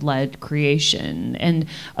Western-led creation. And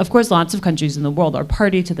of course, lots of countries in the world are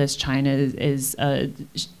party to this. China is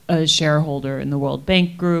a shareholder in the World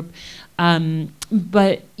Bank Group.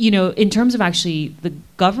 But you know, in terms of actually the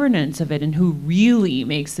governance of it and who really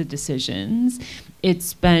makes the decisions,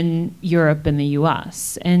 it's been Europe and the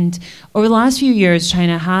U.S. And over the last few years,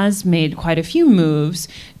 China has made quite a few moves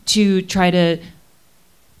to try to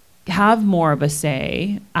have more of a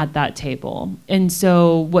say at that table. And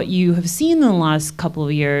so what you have seen in the last couple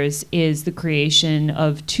of years is the creation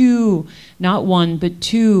of two, not one, but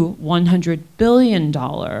two $100 billion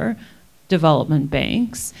development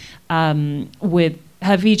banks with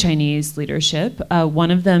heavy Chinese leadership.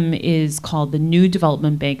 One of them is called the New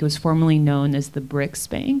Development Bank. It was formerly known as the BRICS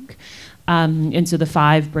Bank. And so the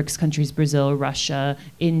 5 BRICS countries, Brazil, Russia,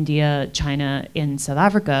 India, China, and South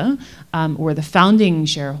Africa, were the founding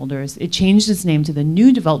shareholders. It changed its name to the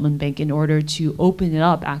New Development Bank in order to open it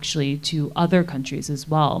up actually to other countries as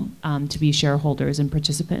well, to be shareholders and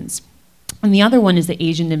participants. And the other one is the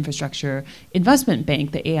Asian Infrastructure Investment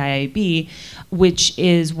Bank, the AIIB, which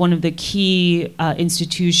is one of the key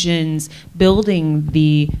institutions building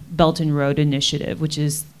the Belt and Road Initiative, which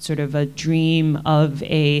is sort of a dream of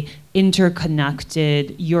a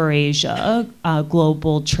interconnected Eurasia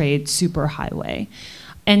global trade superhighway.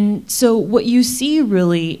 And so what you see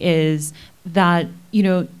really is that, you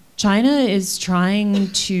know, China is trying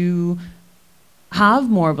to have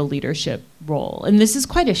more of a leadership role. And this is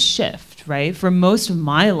quite a shift, right? For most of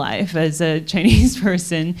my life as a Chinese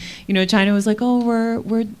person, you know, China was like, oh,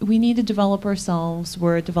 we need to develop ourselves.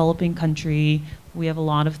 We're a developing country. We have a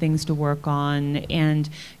lot of things to work on. And,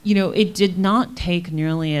 you know, it did not take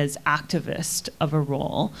nearly as activist of a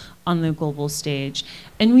role on the global stage.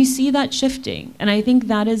 And we see that shifting. And I think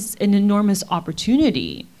that is an enormous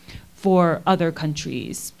opportunity for other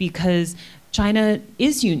countries, because China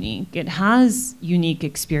is unique. It has unique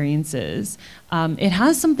experiences. It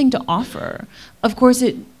has something to offer. Of course,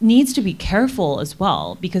 it needs to be careful as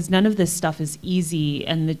well, because none of this stuff is easy,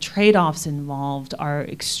 and the trade-offs involved are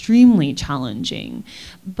extremely challenging.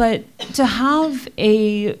 But to have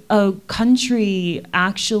a country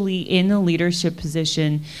actually in a leadership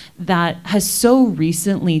position that has so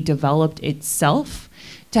recently developed itself,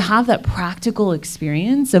 to have that practical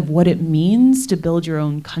experience of what it means to build your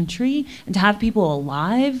own country and to have people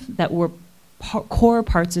alive that were core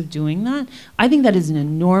parts of doing that, I think that is an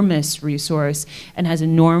enormous resource and has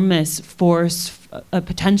enormous force,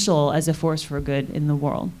 potential as a force for good in the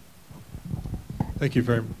world. Thank you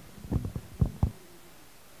very much.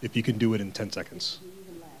 If you can do it in 10 seconds.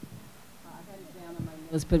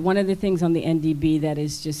 But one of the things on the NDB that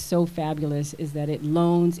is just so fabulous is that it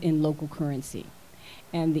loans in local currency.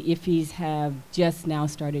 And the IFIs have just now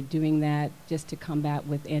started doing that just to combat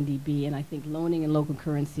with NDB. And I think loaning in local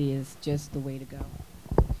currency is just the way to go.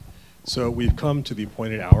 So we've come to the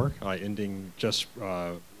appointed hour, ending just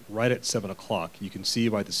right at 7 o'clock. You can see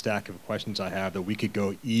by the stack of questions I have that we could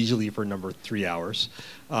go easily for number 3 hours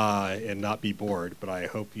and not be bored, but I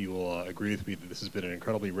hope you will agree with me that this has been an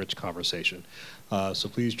incredibly rich conversation. So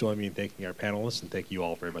please join me in thanking our panelists, and thank you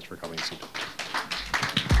all very much for coming this evening.